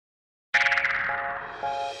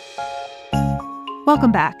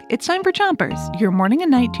Welcome back. It's time for Chompers, your morning and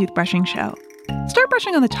night toothbrushing show. Start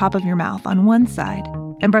brushing on the top of your mouth on one side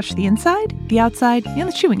and brush the inside, the outside, and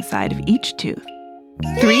the chewing side of each tooth.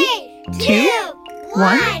 3, 2,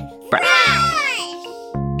 1, brush!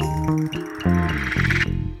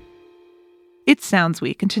 It's Sounds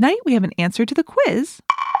Week, and tonight we have an answer to the quiz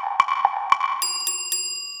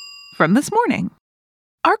from this morning.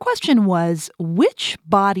 Our question was, which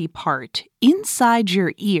body part inside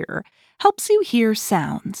your ear helps you hear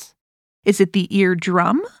sounds? Is it the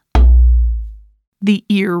eardrum, the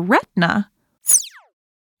ear retina,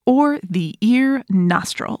 or the ear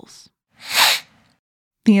nostrils?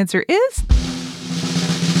 The answer is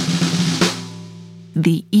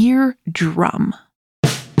the eardrum.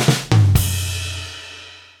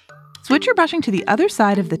 Switch your brushing to the other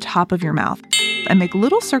side of the top of your mouth and make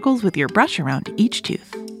little circles with your brush around each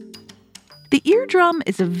tooth. The eardrum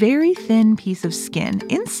is a very thin piece of skin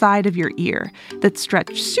inside of your ear that's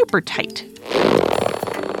stretched super tight,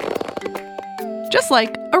 just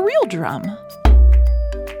like a real drum.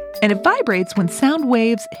 And it vibrates when sound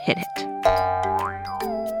waves hit it.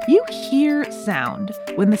 You hear sound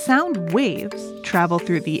when the sound waves travel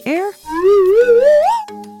through the air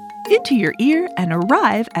into your ear and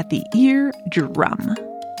arrive at the eardrum.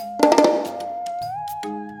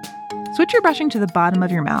 Switch your brushing to the bottom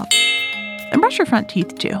of your mouth and brush your front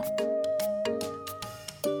teeth too.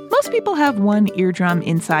 Most people have one eardrum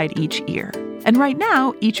inside each ear, and right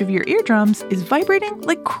now, each of your eardrums is vibrating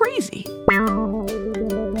like crazy.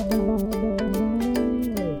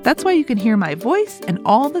 That's why you can hear my voice and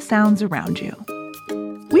all the sounds around you.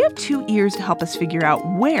 We have 2 ears to help us figure out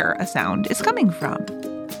where a sound is coming from.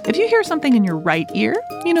 If you hear something in your right ear,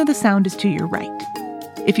 you know the sound is to your right.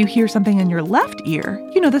 If you hear something in your left ear,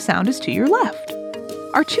 you know the sound is to your left.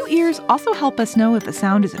 Our 2 ears also help us know if the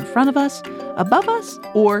sound is in front of us, above us,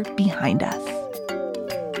 or behind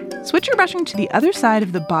us. Switch your brushing to the other side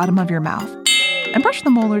of the bottom of your mouth and brush the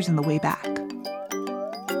molars in the way back.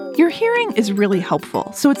 Your hearing is really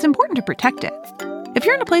helpful, so it's important to protect it. If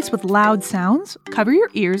you're in a place with loud sounds, cover your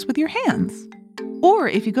ears with your hands. Or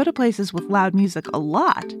if you go to places with loud music a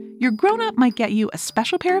lot, your grown-up might get you a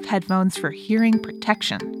special pair of headphones for hearing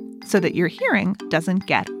protection, so that your hearing doesn't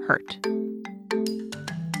get hurt.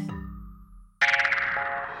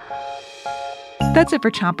 That's it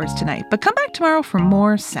for Chompers tonight, but come back tomorrow for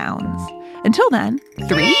more sounds. Until then,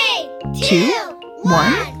 3, 2,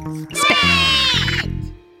 1, spit!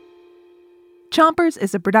 Chompers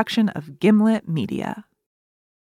is a production of Gimlet Media.